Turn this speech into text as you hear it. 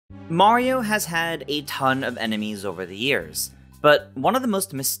Mario has had a ton of enemies over the years, but one of the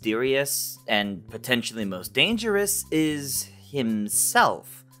most mysterious and potentially most dangerous is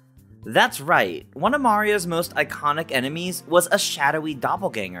himself. That's right, one of Mario's most iconic enemies was a shadowy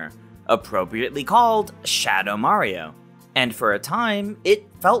doppelganger, appropriately called Shadow Mario. And for a time, it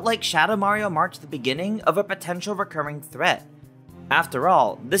felt like Shadow Mario marked the beginning of a potential recurring threat. After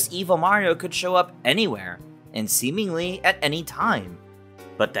all, this evil Mario could show up anywhere, and seemingly at any time.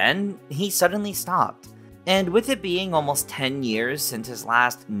 But then, he suddenly stopped. And with it being almost 10 years since his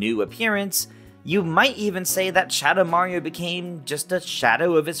last new appearance, you might even say that Shadow Mario became just a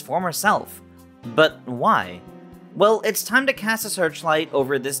shadow of his former self. But why? Well, it's time to cast a searchlight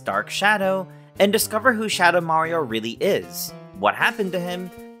over this dark shadow and discover who Shadow Mario really is, what happened to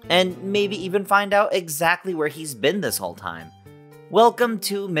him, and maybe even find out exactly where he's been this whole time. Welcome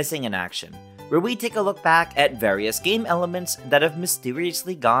to Missing in Action, where we take a look back at various game elements that have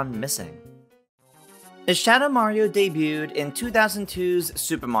mysteriously gone missing. As Shadow Mario debuted in 2002's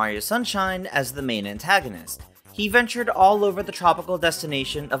Super Mario Sunshine as the main antagonist, he ventured all over the tropical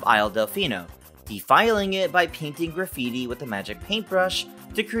destination of Isle Delfino, defiling it by painting graffiti with a magic paintbrush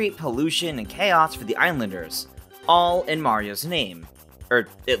to create pollution and chaos for the islanders, all in Mario's name, or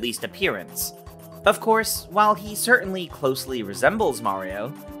at least appearance. Of course, while he certainly closely resembles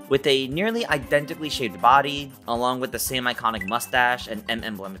Mario, with a nearly identically shaped body, along with the same iconic mustache and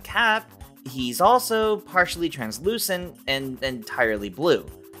M-emblem cap, he's also partially translucent and entirely blue.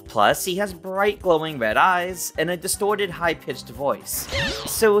 Plus, he has bright glowing red eyes and a distorted high-pitched voice,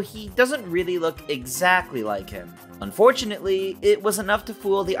 so he doesn't really look exactly like him. Unfortunately, it was enough to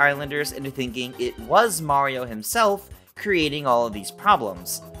fool the islanders into thinking it was Mario himself creating all of these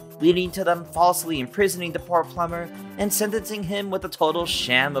problems, leading to them falsely imprisoning the poor plumber and sentencing him with a total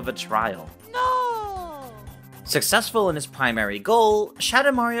sham of a trial. No! Successful in his primary goal,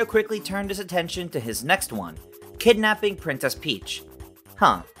 Shadow Mario quickly turned his attention to his next one, kidnapping Princess Peach.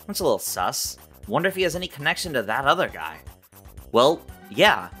 Huh, that's a little sus. Wonder if he has any connection to that other guy. Well,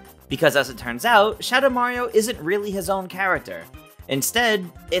 yeah, because as it turns out, Shadow Mario isn't really his own character.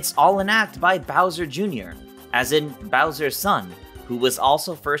 Instead, it's all an act by Bowser Jr., as in Bowser's son, who was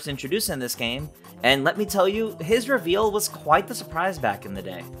also first introduced in this game, and let me tell you, his reveal was quite the surprise back in the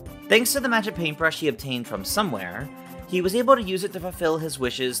day. Thanks to the magic paintbrush he obtained from somewhere, he was able to use it to fulfill his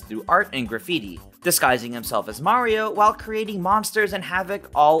wishes through art and graffiti, disguising himself as Mario while creating monsters and havoc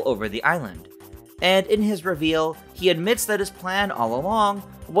all over the island. And in his reveal, he admits that his plan all along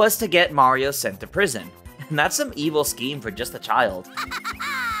was to get Mario sent to prison. And that's some evil scheme for just a child.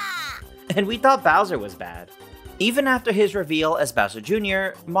 And we thought Bowser was bad. Even after his reveal as Bowser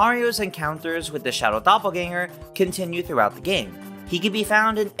Jr., Mario's encounters with the Shadow Doppelganger continue throughout the game. He can be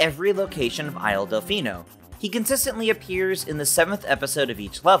found in every location of Isle Delfino. He consistently appears in the 7th episode of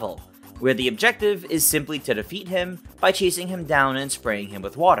each level, where the objective is simply to defeat him by chasing him down and spraying him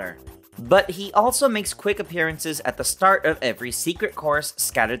with water. But he also makes quick appearances at the start of every secret course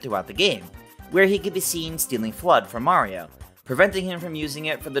scattered throughout the game, where he can be seen stealing Flood from Mario, preventing him from using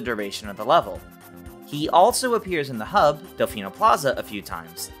it for the duration of the level. He also appears in the hub, Delfino Plaza, a few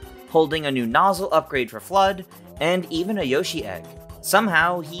times, holding a new nozzle upgrade for Flood, and even a Yoshi egg.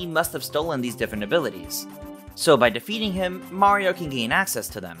 Somehow, he must have stolen these different abilities. So by defeating him, Mario can gain access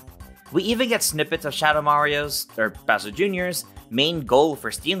to them. We even get snippets of Shadow Mario's, or Bowser Jr.'s, main goal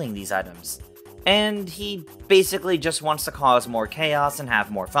for stealing these items. And he basically just wants to cause more chaos and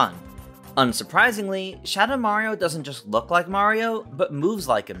have more fun. Unsurprisingly, Shadow Mario doesn't just look like Mario, but moves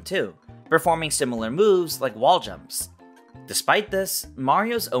like him too, performing similar moves like wall jumps. Despite this,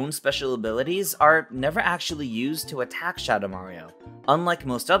 Mario's own special abilities are never actually used to attack Shadow Mario, unlike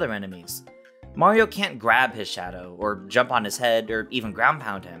most other enemies. Mario can't grab his shadow, or jump on his head, or even ground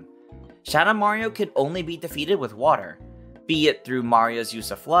pound him. Shadow Mario could only be defeated with water, be it through Mario's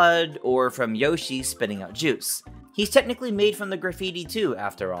use of Flood, or from Yoshi spitting out juice. He's technically made from the graffiti too,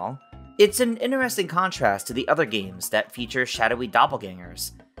 after all. It's an interesting contrast to the other games that feature shadowy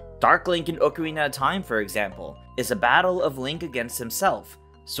doppelgangers. Dark Link in Ocarina of Time, for example, is a battle of Link against himself,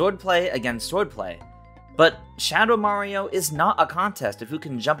 swordplay against swordplay. But Shadow Mario is not a contest of who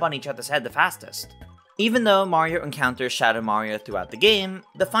can jump on each other's head the fastest. Even though Mario encounters Shadow Mario throughout the game,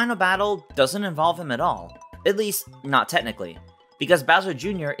 the final battle doesn't involve him at all. At least, not technically, because Bowser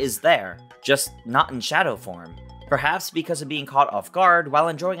Jr. is there, just not in shadow form. Perhaps because of being caught off guard while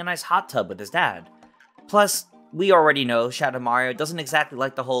enjoying a nice hot tub with his dad. Plus, we already know Shadow Mario doesn't exactly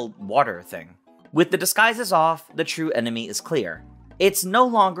like the whole water thing. With the disguises off, the true enemy is clear. It's no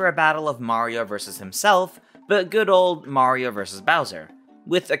longer a battle of Mario versus himself, but good old Mario versus Bowser,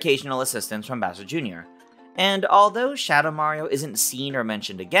 with occasional assistance from Bowser Jr. And although Shadow Mario isn't seen or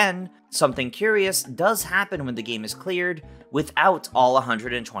mentioned again, something curious does happen when the game is cleared without all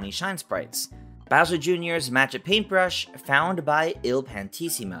 120 Shine Sprites. Bowser Jr.'s magic paintbrush found by Il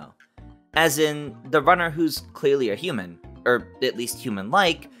Pantissimo. As in, the runner who's clearly a human, or at least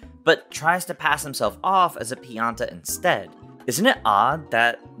human-like, but tries to pass himself off as a Pianta instead. Isn't it odd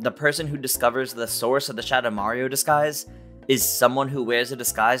that the person who discovers the source of the Shadow Mario disguise is someone who wears a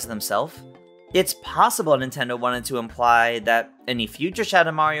disguise themselves? It's possible Nintendo wanted to imply that any future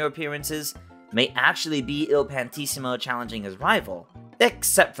Shadow Mario appearances may actually be Il Pantissimo challenging his rival,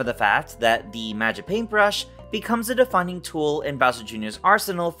 except for the fact that the magic paintbrush becomes a defining tool in Bowser Jr.'s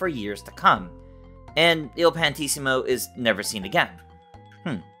arsenal for years to come, and Il Pantissimo is never seen again.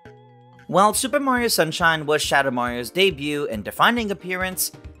 While Super Mario Sunshine was Shadow Mario's debut and defining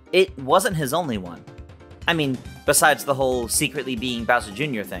appearance, it wasn't his only one. I mean, besides the whole secretly being Bowser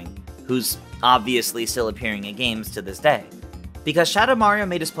Jr. thing, who's obviously still appearing in games to this day, because Shadow Mario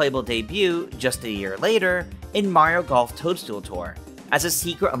made his playable debut just a year later in Mario Golf Toadstool Tour, as a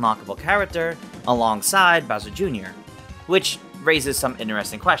secret unlockable character alongside Bowser Jr., which raises some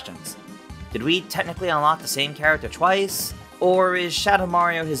interesting questions. Did we technically unlock the same character twice, or is Shadow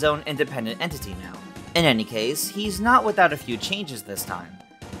Mario his own independent entity now? In any case, he's not without a few changes this time.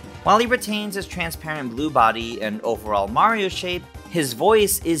 While he retains his transparent blue body and overall Mario shape, his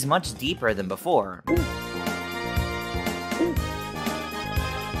voice is much deeper than before.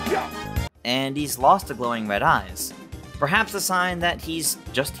 And he's lost the glowing red eyes. Perhaps a sign that he's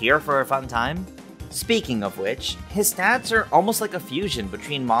just here for a fun time? Speaking of which, his stats are almost like a fusion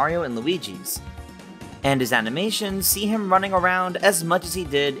between Mario and Luigi's. And his animations see him running around as much as he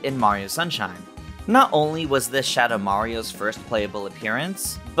did in Mario Sunshine. Not only was this Shadow Mario's first playable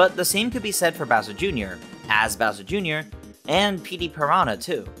appearance, but the same could be said for Bowser Jr., as Bowser Jr., and Petey Piranha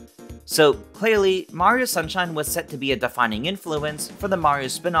too. So clearly, Mario Sunshine was set to be a defining influence for the Mario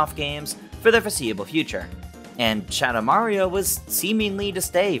spin-off games for the foreseeable future, and Shadow Mario was seemingly to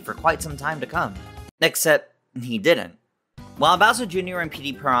stay for quite some time to come. Except, he didn't. While Bowser Jr. and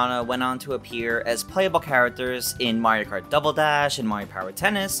Petey Piranha went on to appear as playable characters in Mario Kart Double Dash and Mario Power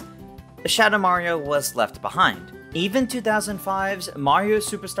Tennis, Shadow Mario was left behind. Even 2005's Mario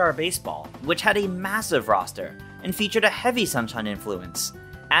Superstar Baseball, which had a massive roster and featured a heavy Sunshine influence,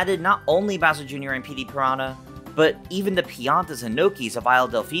 added not only Bowser Jr. and Petey Piranha, but even the Piantas and Nokis of Isle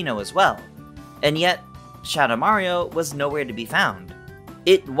Delfino as well. And yet, Shadow Mario was nowhere to be found.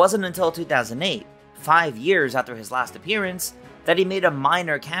 It wasn't until 2008, 5 years after his last appearance, that he made a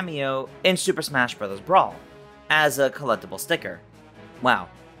minor cameo in Super Smash Bros. Brawl, as a collectible sticker. Wow.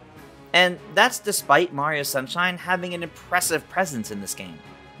 And that's despite Mario Sunshine having an impressive presence in this game,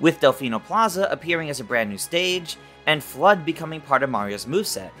 with Delfino Plaza appearing as a brand new stage, and Flood becoming part of Mario's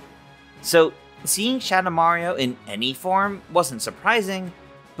moveset. So, seeing Shadow Mario in any form wasn't surprising,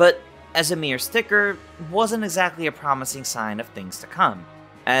 but as a mere sticker, wasn't exactly a promising sign of things to come,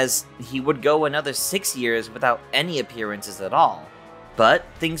 as he would go another 6 years without any appearances at all. But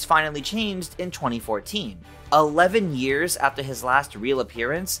things finally changed in 2014. 11 years after his last real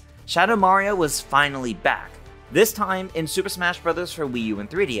appearance, Shadow Mario was finally back, this time in Super Smash Bros. For Wii U and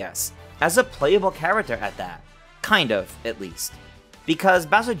 3DS, as a playable character at that. Kind of, at least. Because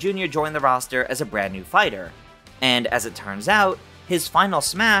Bowser Jr. joined the roster as a brand new fighter, and as it turns out, his final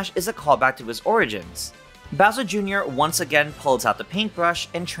smash is a callback to his origins. Bowser Jr. once again pulls out the paintbrush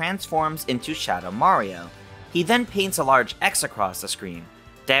and transforms into Shadow Mario. He then paints a large X across the screen,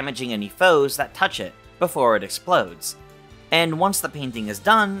 damaging any foes that touch it before it explodes. And once the painting is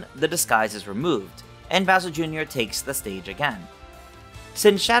done, the disguise is removed, and Bowser Jr. takes the stage again.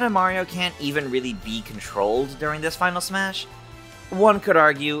 Since Shadow Mario can't even really be controlled during this final smash, one could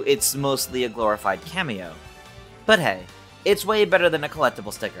argue it's mostly a glorified cameo. But hey, it's way better than a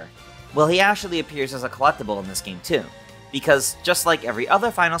collectible sticker. Well, he actually appears as a collectible in this game too, because just like every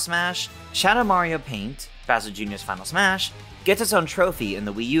other Final Smash, Shadow Mario Paint, Bowser Jr.'s Final Smash, gets its own trophy in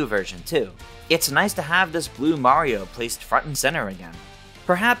the Wii U version too. It's nice to have this blue Mario placed front and center again.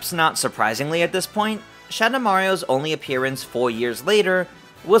 Perhaps not surprisingly at this point, Shadow Mario's only appearance 4 years later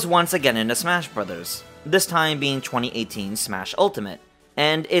was once again in a Smash Bros., this time being 2018's Smash Ultimate,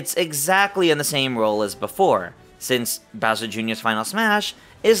 and it's exactly in the same role as before, since Bowser Jr.'s Final Smash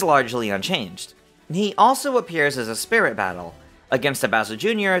is largely unchanged. He also appears as a Spirit Battle, against a Bowser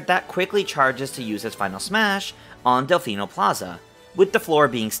Jr. that quickly charges to use his Final Smash on Delfino Plaza, with the floor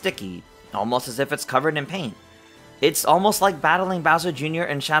being sticky, almost as if it's covered in paint. It's almost like battling Bowser Jr.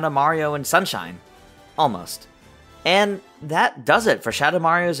 and Shadow Mario in Sunshine. Almost. And that does it for Shadow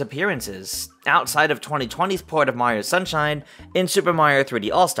Mario's appearances, outside of 2020's port of Mario Sunshine in Super Mario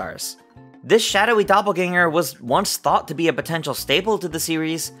 3D All-Stars. This shadowy doppelganger was once thought to be a potential staple to the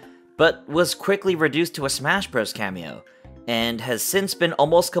series, but was quickly reduced to a Smash Bros. Cameo, and has since been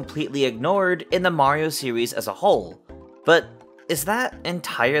almost completely ignored in the Mario series as a whole. But is that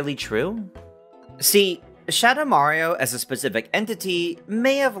entirely true? See, Shadow Mario as a specific entity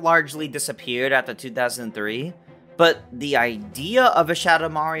may have largely disappeared after 2003, but the idea of a Shadow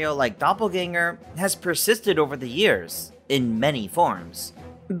Mario like Doppelganger has persisted over the years, in many forms.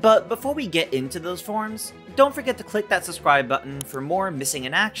 But before we get into those forms, don't forget to click that subscribe button for more Missing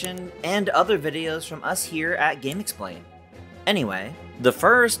in Action and other videos from us here at GameXplain. Anyway, the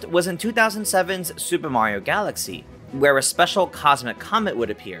first was in 2007's Super Mario Galaxy, where a special cosmic comet would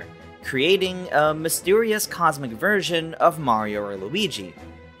appear, creating a mysterious cosmic version of Mario or Luigi.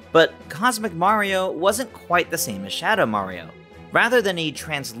 But Cosmic Mario wasn't quite the same as Shadow Mario. Rather than a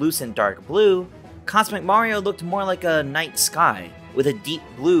translucent dark blue, Cosmic Mario looked more like a night sky, with a deep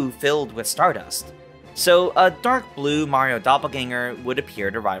blue filled with stardust. So a dark blue Mario Doppelganger would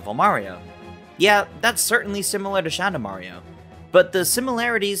appear to rival Mario. Yeah, that's certainly similar to Shadow Mario, but the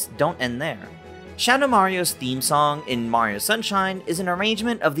similarities don't end there. Shadow Mario's theme song in Mario Sunshine is an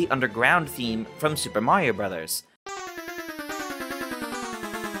arrangement of the underground theme from Super Mario Bros.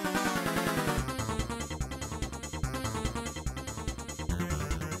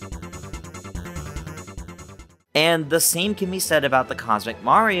 And the same can be said about the Cosmic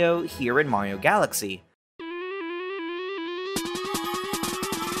Mario here in Mario Galaxy.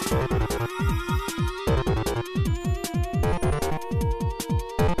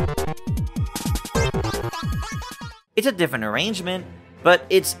 It's a different arrangement, but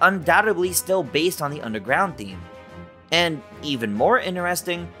it's undoubtedly still based on the underground theme. And even more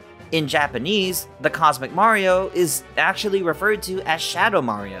interesting, in Japanese, the Cosmic Mario is actually referred to as Shadow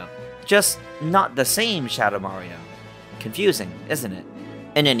Mario, just not the same Shadow Mario. Confusing, isn't it?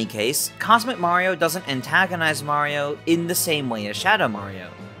 In any case, Cosmic Mario doesn't antagonize Mario in the same way as Shadow Mario.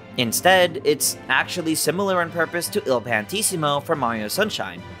 Instead, it's actually similar in purpose to Il Pantissimo from Mario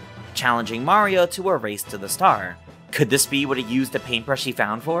Sunshine, challenging Mario to a race to the star. Could this be what he used the paintbrush he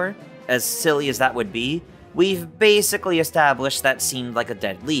found for? As silly as that would be, we've basically established that seemed like a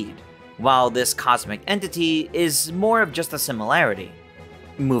dead lead, while this cosmic entity is more of just a similarity.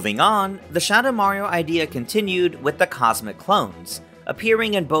 Moving on, the Shadow Mario idea continued with the Cosmic Clones,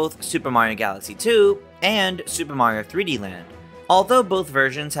 appearing in both Super Mario Galaxy 2 and Super Mario 3D Land. Although both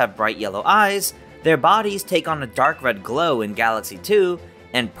versions have bright yellow eyes, their bodies take on a dark red glow in Galaxy 2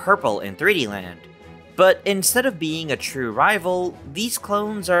 and purple in 3D Land. But instead of being a true rival, these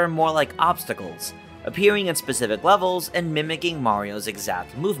clones are more like obstacles, appearing in specific levels and mimicking Mario's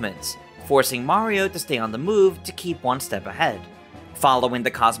exact movements, forcing Mario to stay on the move to keep one step ahead. Following the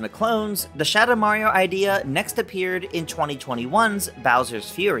Cosmic Clones, the Shadow Mario idea next appeared in 2021's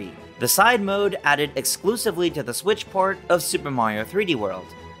Bowser's Fury, the side mode added exclusively to the Switch port of Super Mario 3D World.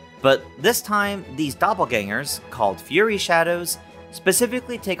 But this time, these doppelgangers, called Fury Shadows,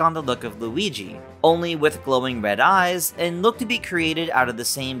 specifically take on the look of Luigi, only with glowing red eyes, and look to be created out of the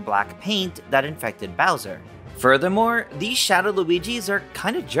same black paint that infected Bowser. Furthermore, these Shadow Luigis are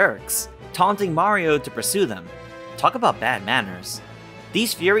kinda jerks, taunting Mario to pursue them. Talk about bad manners.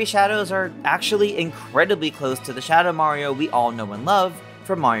 These Fury Shadows are actually incredibly close to the Shadow Mario we all know and love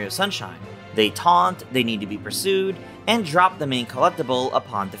from Mario Sunshine. They taunt, they need to be pursued, and drop the main collectible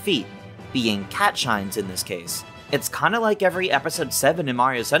upon defeat, being cat shines in this case. It's kinda like every episode 7 in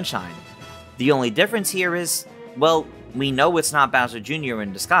Mario Sunshine. The only difference here is, well, we know it's not Bowser Jr.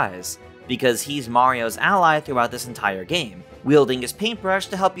 in disguise, because he's Mario's ally throughout this entire game, wielding his paintbrush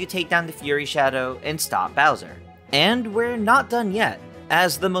to help you take down the Fury Shadow and stop Bowser. And we're not done yet,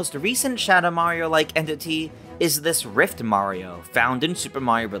 as the most recent Shadow Mario-like entity is this Rift Mario found in Super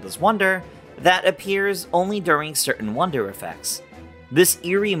Mario Bros. Wonder that appears only during certain Wonder effects. This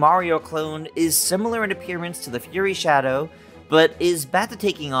eerie Mario clone is similar in appearance to the Fury Shadow, but is back to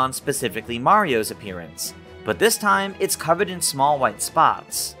taking on specifically Mario's appearance. But this time, it's covered in small white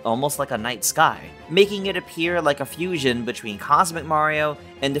spots, almost like a night sky, making it appear like a fusion between Cosmic Mario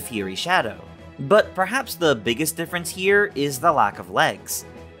and the Fury Shadow. But perhaps the biggest difference here is the lack of legs.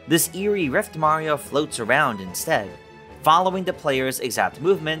 This eerie Rift Mario floats around instead, following the player's exact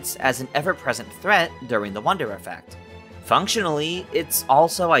movements as an ever-present threat during the Wonder effect. Functionally, it's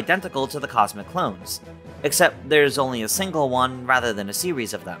also identical to the Cosmic Clones, except there's only a single one rather than a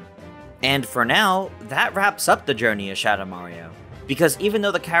series of them. And for now, that wraps up the journey of Shadow Mario, because even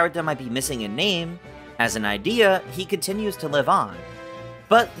though the character might be missing in name, as an idea, he continues to live on.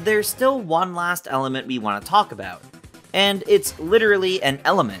 But there's still one last element we want to talk about, and it's literally an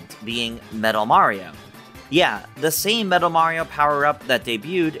element, being Metal Mario. Yeah, the same Metal Mario power-up that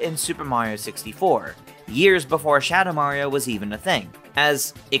debuted in Super Mario 64, years before Shadow Mario was even a thing,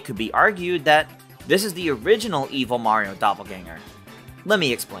 as it could be argued that this is the original evil Mario doppelganger. Let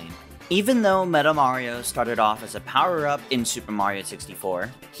me explain. Even though Metal Mario started off as a power-up in Super Mario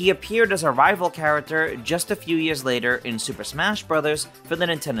 64, he appeared as a rival character just a few years later in Super Smash Bros. For the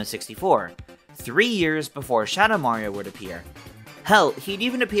Nintendo 64, 3 years before Shadow Mario would appear. Hell, he'd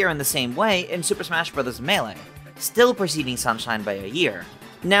even appear in the same way in Super Smash Bros. Melee, still preceding Sunshine by a year.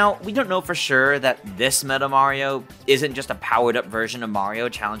 Now, we don't know for sure that this Metal Mario isn't just a powered-up version of Mario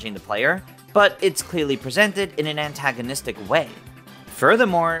challenging the player, but it's clearly presented in an antagonistic way.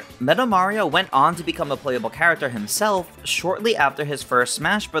 Furthermore, Metal Mario went on to become a playable character himself shortly after his first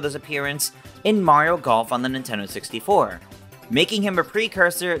Smash Bros. Appearance in Mario Golf on the Nintendo 64, making him a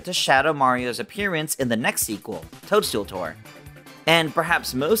precursor to Shadow Mario's appearance in the next sequel, Toadstool Tour. And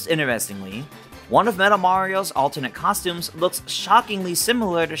perhaps most interestingly, one of Metal Mario's alternate costumes looks shockingly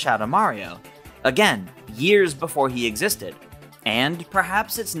similar to Shadow Mario, again, years before he existed. And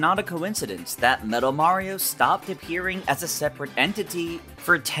perhaps it's not a coincidence that Metal Mario stopped appearing as a separate entity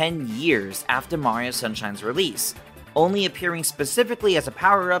for 10 years after Mario Sunshine's release, only appearing specifically as a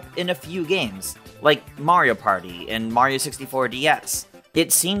power-up in a few games, like Mario Party and Mario 64 DS.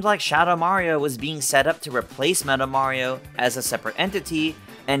 It seemed like Shadow Mario was being set up to replace Metal Mario as a separate entity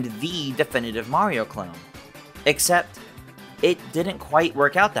and the definitive Mario clone. Except, it didn't quite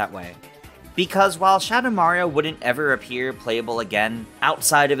work out that way. Because while Shadow Mario wouldn't ever appear playable again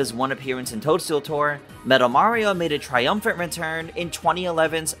outside of his one appearance in Toadstool Tour, Metal Mario made a triumphant return in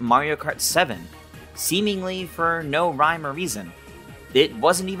 2011's Mario Kart 7, seemingly for no rhyme or reason. It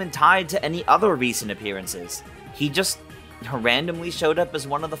wasn't even tied to any other recent appearances. He just randomly showed up as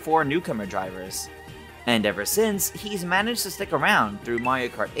one of the 4 newcomer drivers. And ever since, he's managed to stick around through Mario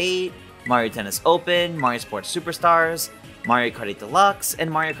Kart 8, Mario Tennis Open, Mario Sports Superstars, Mario Kart 8 Deluxe,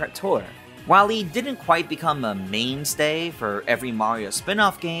 and Mario Kart Tour. While he didn't quite become a mainstay for every Mario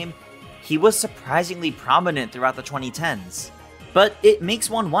spin-off game, he was surprisingly prominent throughout the 2010s. But it makes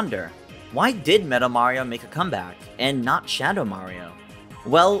one wonder, why did Metal Mario make a comeback, and not Shadow Mario?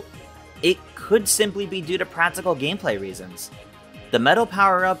 Well, it could simply be due to practical gameplay reasons. The metal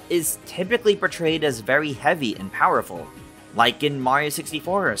power-up is typically portrayed as very heavy and powerful, like in Mario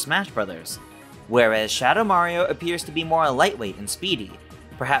 64 or Smash Bros., whereas Shadow Mario appears to be more lightweight and speedy,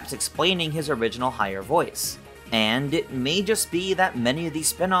 perhaps explaining his original higher voice. And it may just be that many of these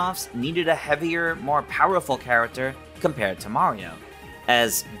spin-offs needed a heavier, more powerful character compared to Mario,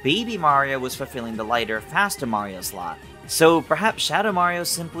 as Baby Mario was fulfilling the lighter, faster Mario slot, so perhaps Shadow Mario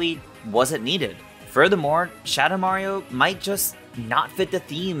simply wasn't needed. Furthermore, Shadow Mario might just not fit the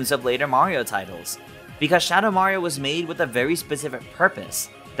themes of later Mario titles, because Shadow Mario was made with a very specific purpose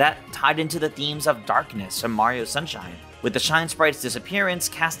that tied into the themes of darkness from Mario Sunshine, with the Shine Sprite's disappearance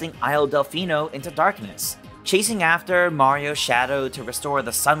casting Isle Delfino into darkness. Chasing after Mario's shadow to restore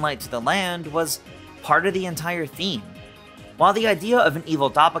the sunlight to the land was part of the entire theme. While the idea of an evil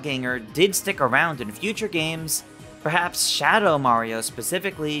doppelganger did stick around in future games, perhaps Shadow Mario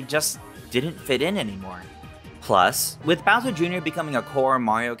specifically just didn't fit in anymore. Plus, with Bowser Jr. becoming a core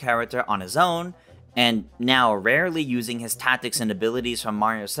Mario character on his own, and now rarely using his tactics and abilities from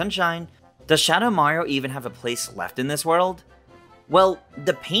Mario Sunshine, does Shadow Mario even have a place left in this world? Well,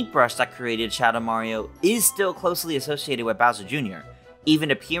 the paintbrush that created Shadow Mario is still closely associated with Bowser Jr.,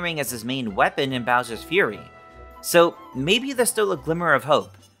 even appearing as his main weapon in Bowser's Fury. So maybe there's still a glimmer of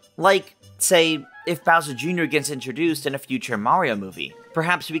hope. Like, say, if Bowser Jr. gets introduced in a future Mario movie,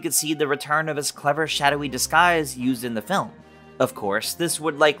 perhaps we could see the return of his clever shadowy disguise used in the film. Of course, this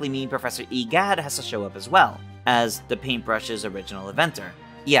would likely mean Professor Egad has to show up as well, as the paintbrush's original inventor.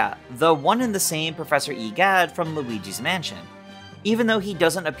 Yeah, the one and the same Professor Egad from Luigi's Mansion. Even though he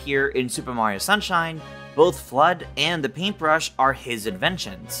doesn't appear in Super Mario Sunshine, both Flood and the paintbrush are his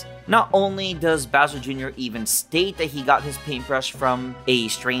inventions. Not only does Bowser Jr. even state that he got his paintbrush from a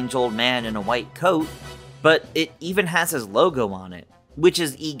strange old man in a white coat, but it even has his logo on it, which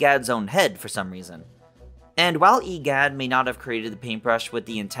is Egad's own head for some reason. And while Egad may not have created the paintbrush with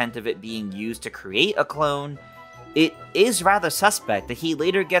the intent of it being used to create a clone, it is rather suspect that he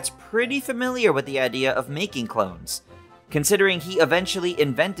later gets pretty familiar with the idea of making clones, considering he eventually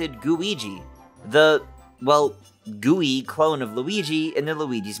invented Gooigi, the, well, gooey clone of Luigi in the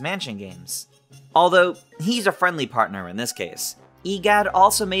Luigi's Mansion games. Although, he's a friendly partner in this case. Egad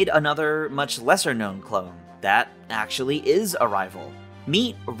also made another much lesser known clone that actually is a rival.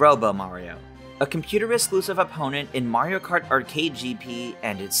 Meet Robo Mario, a computer-exclusive opponent in Mario Kart Arcade GP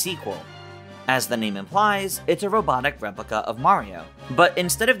and its sequel. As the name implies, it's a robotic replica of Mario, but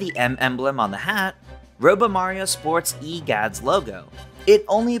instead of the M emblem on the hat, Robo Mario sports EGAD's logo. It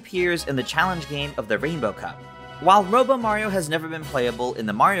only appears in the challenge game of the Rainbow Cup. While Robo Mario has never been playable in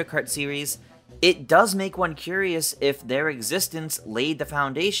the Mario Kart series, it does make one curious if their existence laid the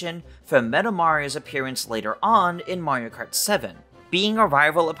foundation for Metal Mario's appearance later on in Mario Kart 7. Being a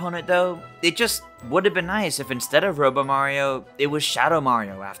rival opponent though, it just would have been nice if instead of Robo Mario, it was Shadow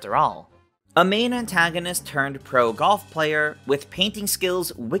Mario after all. A main antagonist turned pro golf player with painting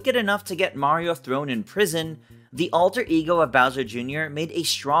skills wicked enough to get Mario thrown in prison, the alter ego of Bowser Jr. made a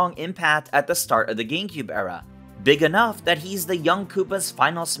strong impact at the start of the GameCube era, big enough that he's the young Koopa's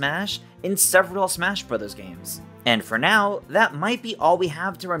final smash in several Smash Bros. Games. And for now, that might be all we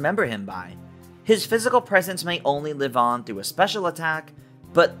have to remember him by. His physical presence may only live on through a special attack,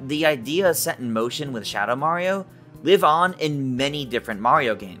 but the ideas set in motion with Shadow Mario live on in many different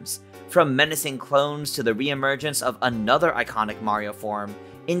Mario games, from menacing clones to the re-emergence of another iconic Mario form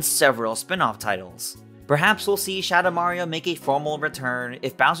in several spin-off titles. Perhaps we'll see Shadow Mario make a formal return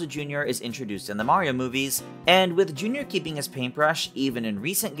if Bowser Jr. is introduced in the Mario movies, and with Jr. keeping his paintbrush even in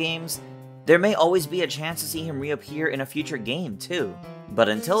recent games, there may always be a chance to see him reappear in a future game too. But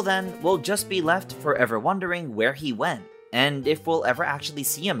until then, we'll just be left forever wondering where he went, and if we'll ever actually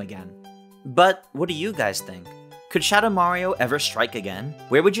see him again. But what do you guys think? Could Shadow Mario ever strike again?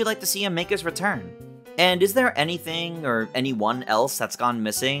 Where would you like to see him make his return? And is there anything or anyone else that's gone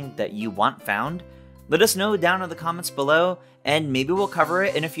missing that you want found? Let us know down in the comments below, and maybe we'll cover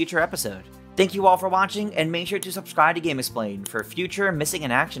it in a future episode. Thank you all for watching, and make sure to subscribe to GameXplain for future Missing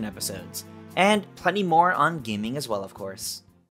in Action episodes, and plenty more on gaming as well, of course.